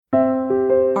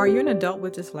Are you an adult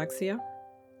with dyslexia?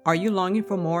 Are you longing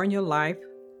for more in your life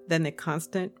than the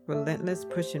constant, relentless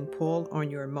push and pull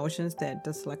on your emotions that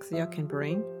dyslexia can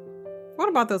bring? What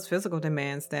about those physical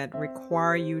demands that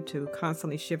require you to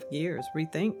constantly shift gears,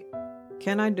 rethink?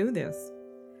 Can I do this?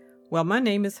 Well, my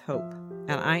name is Hope,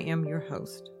 and I am your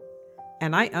host.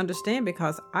 And I understand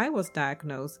because I was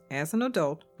diagnosed as an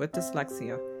adult with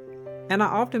dyslexia, and I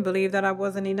often believed that I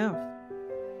wasn't enough.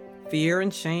 Fear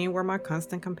and shame were my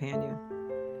constant companion.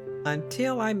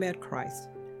 Until I met Christ,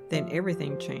 then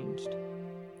everything changed.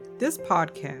 This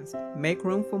podcast, Make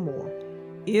Room for More,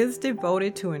 is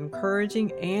devoted to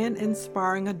encouraging and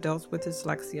inspiring adults with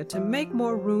dyslexia to make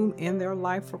more room in their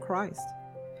life for Christ.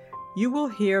 You will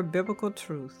hear biblical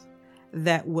truth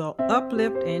that will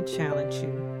uplift and challenge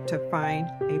you to find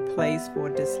a place for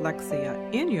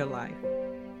dyslexia in your life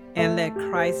and let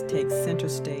Christ take center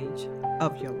stage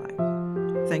of your life.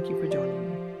 Thank you for joining me.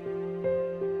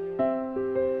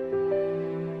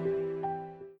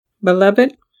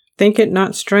 Beloved, think it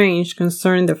not strange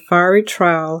concerning the fiery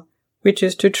trial which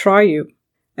is to try you,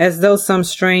 as though some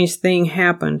strange thing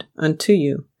happened unto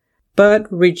you. But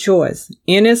rejoice,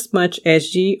 inasmuch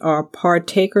as ye are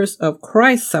partakers of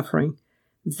Christ's suffering,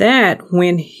 that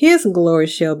when his glory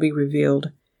shall be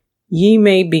revealed, ye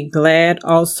may be glad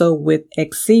also with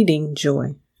exceeding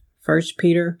joy. 1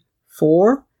 Peter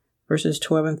 4, verses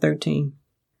 12 and 13.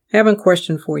 I have a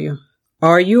question for you.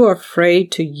 Are you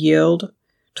afraid to yield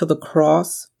to the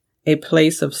cross, a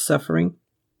place of suffering?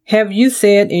 Have you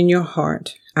said in your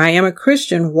heart, I am a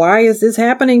Christian, why is this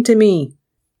happening to me?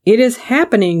 It is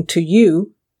happening to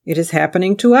you, it is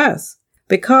happening to us,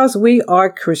 because we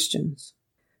are Christians.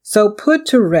 So put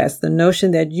to rest the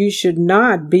notion that you should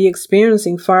not be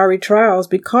experiencing fiery trials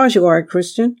because you are a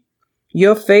Christian.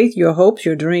 Your faith, your hopes,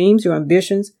 your dreams, your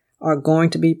ambitions are going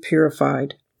to be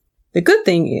purified. The good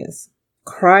thing is,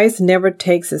 Christ never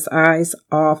takes his eyes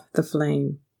off the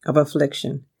flame of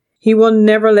affliction. He will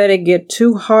never let it get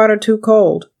too hot or too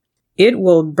cold. It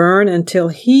will burn until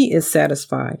he is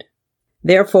satisfied.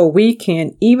 Therefore, we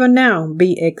can even now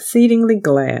be exceedingly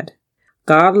glad.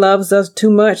 God loves us too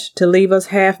much to leave us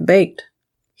half-baked.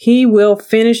 He will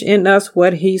finish in us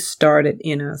what he started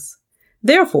in us.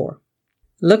 Therefore,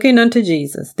 looking unto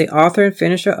Jesus, the author and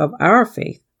finisher of our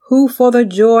faith, who for the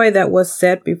joy that was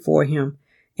set before him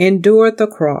endured the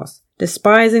cross,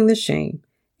 despising the shame,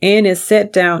 and is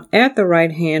set down at the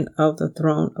right hand of the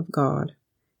throne of God.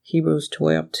 Hebrews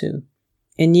 12:2.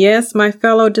 And yes, my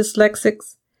fellow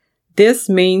dyslexics, this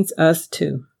means us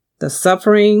too. The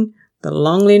suffering, the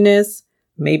loneliness,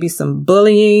 maybe some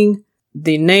bullying,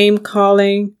 the name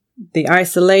calling, the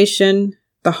isolation,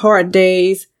 the hard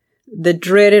days, the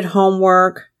dreaded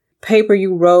homework, paper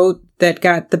you wrote that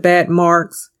got the bad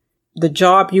marks, the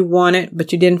job you wanted,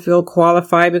 but you didn't feel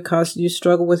qualified because you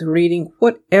struggle with reading.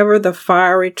 Whatever the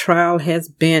fiery trial has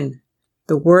been,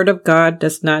 the Word of God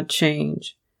does not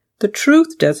change. The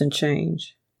truth doesn't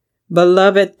change.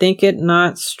 Beloved, think it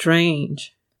not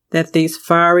strange that these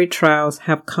fiery trials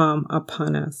have come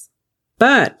upon us.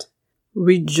 But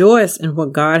rejoice in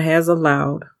what God has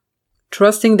allowed,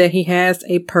 trusting that he has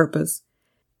a purpose.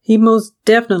 He most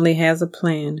definitely has a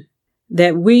plan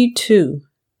that we too,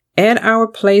 at our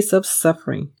place of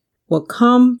suffering, will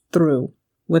come through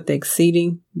with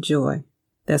exceeding joy.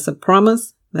 That's a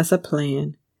promise. That's a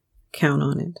plan. Count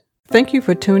on it. Thank you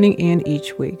for tuning in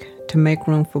each week to Make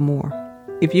Room for More.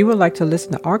 If you would like to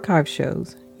listen to archive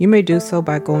shows, you may do so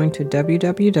by going to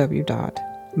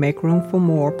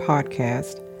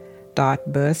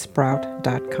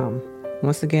www.makeroomformorepodcast.buzzsprout.com.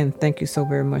 Once again, thank you so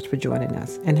very much for joining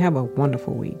us and have a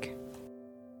wonderful week.